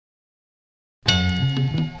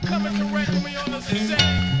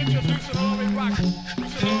Introducing Olori rock.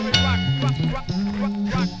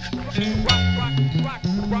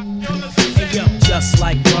 Hey yo, just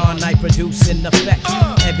like Ron, I produce an effect.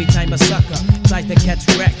 Every time a sucker tries to catch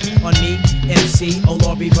wreck on me, MC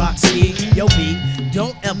Olori Rocksky. Yo B,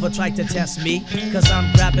 don't ever try to test me, cause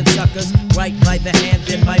I'm grabbing suckers right by the hand.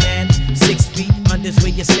 And my man, 6 feet under's where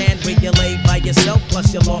you stand, where you lay by yourself.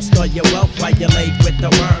 Plus you lost all your wealth while you laid with the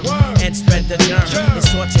worm and spread the germ.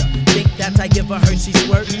 It's torture. Think that I give a Hershey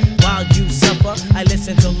squirt while you suffer. I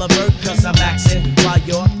listen to Levert cause I'm axing while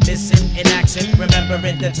you're missing in action.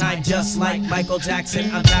 Remembering the time just like Michael Jackson.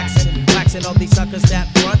 I'm taxing, waxing all these suckers that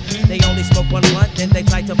front. They only smoke one blunt, then they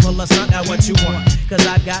try to pull a stunt. Now what you want? Cause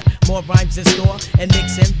I've got more rhymes in store. And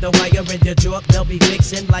mixing the wire in your jaw, they'll be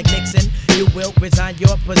fixing like Nixon. You will resign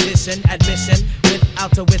your position. Admission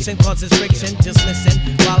without tuition causes friction. Just listen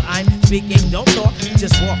while I'm speaking. Don't talk,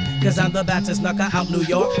 just walk. Cause I'm the baddest knucker out New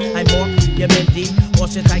York. I'm more your Mindy, or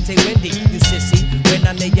should I say Wendy? You sissy, when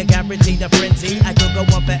I'm there you guaranteed a frenzy. I could go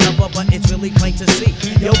on forever, but it's really plain to see.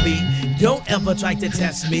 Yo B, don't ever try to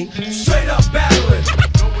test me. Straight up battling.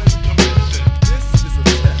 This is a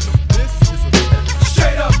test. This is a test.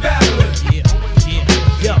 Straight up battling. Yeah.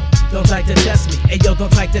 Yo, don't try to test me. Hey yo,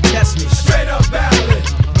 don't try to test me. Straight up battling.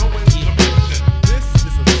 This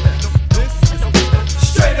is a test. This is a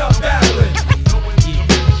test. Straight up battling.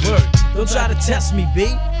 Word. Don't try to test me,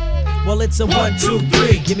 B. Well, it's a 1, 2,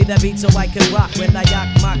 3. Give me that beat so I can rock. When I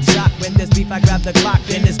yock, mock, shock. When there's beef, I grab the clock.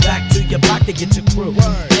 Then it's back to your block to get your crew.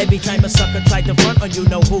 Every time a sucker tried to front on you,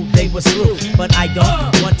 know who they was through. But I don't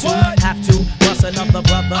want to, have to bust another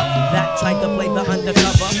brother that tried to play the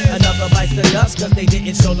undercover. Another bites the dust, cause they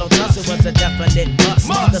didn't show no trust. It was a definite bust.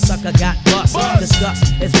 The sucker got bust. Disgust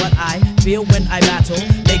is what I feel when I battle.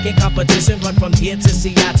 Making competition run from here to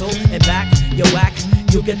Seattle and back. You whack,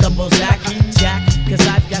 you get the Bozak, Jack. Cause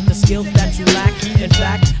I've got the skills that you lack. In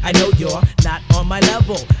fact, I know you're not on my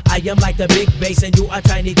level. I am like the big bass and you are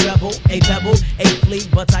tiny treble. A pebble, a flea,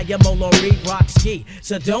 but I am Olori Rocksky.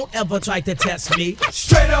 So don't ever try to test me.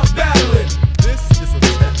 Straight up battling. This is a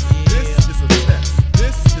test. This is a test.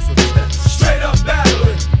 This is a test. Straight up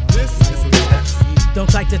battling. This is a test. Don't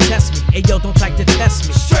try to test me. Hey yo, don't try to test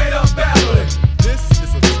me. Straight up battling. This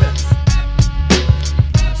is a test.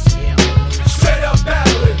 Straight up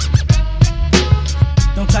battling.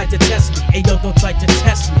 Don't try to test me. Hey yo, don't try to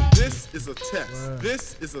test me. This is a test.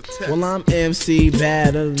 This is a test. Well, I'm MC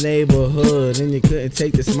Bad of the neighborhood, and you couldn't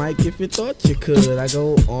take this mic if you thought you could. I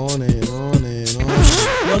go on and on and on.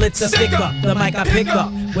 Well, it's a stick up, the mic I pick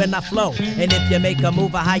up when I flow. And if you make a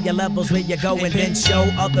move at higher levels where you go, and then show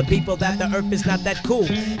other people that the earth is not that cool.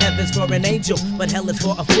 Heaven's for an angel, but hell is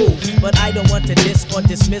for a fool. But I don't want to diss or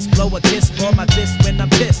dismiss, blow a kiss for my fist when I'm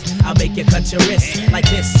pissed. I'll make you cut your wrist like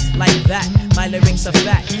this, like that. My lyrics are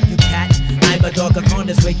fat, you cat. I'm a dog of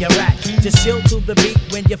corners where you're at. Just chill to the beat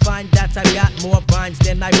when you find that I got more rhymes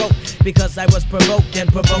than I wrote. Because I was provoked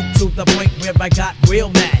and provoked to the point where I got real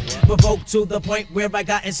mad. Provoked to the point where I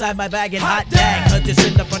got inside my bag and hot dang. Hunters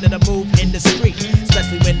in the front of the move in the street.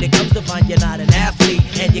 Especially when it comes to find you're not an athlete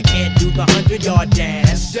and you can't do the 100-yard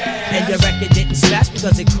dash. And your record didn't smash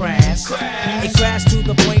because it crashed. It crashed to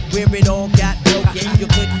the point where it all got broken. You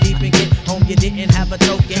couldn't even get home, you didn't have a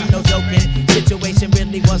token. No joking, situation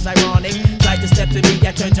really was ironic. Tried to step to me,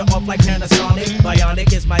 I turned you off like Panasonic.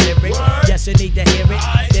 Bionic is my lyric, yes you need to hear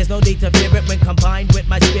it. There's no need to fear it when combined with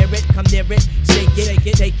my spirit. Come near it, shake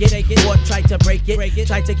it, take it, or try to break it.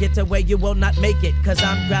 Try to get to where you will not make it. Cause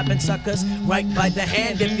I'm grabbing suckers right by the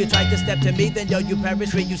hand. If you try to step to me, then yo, you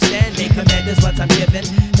perish where you stand. They command is what I'm giving,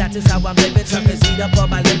 that is how I'm living. Suckers eat up all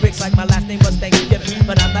my lyrics like my last name was Thanksgiving.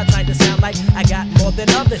 But I'm not trying to sound like I got more than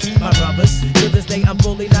others. My brothers, to this day I'm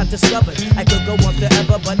fully not discovered. I could go on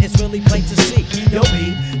forever, but it's really plain to see. Yo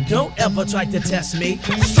B, don't ever try to test me.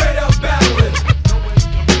 Straight up battling.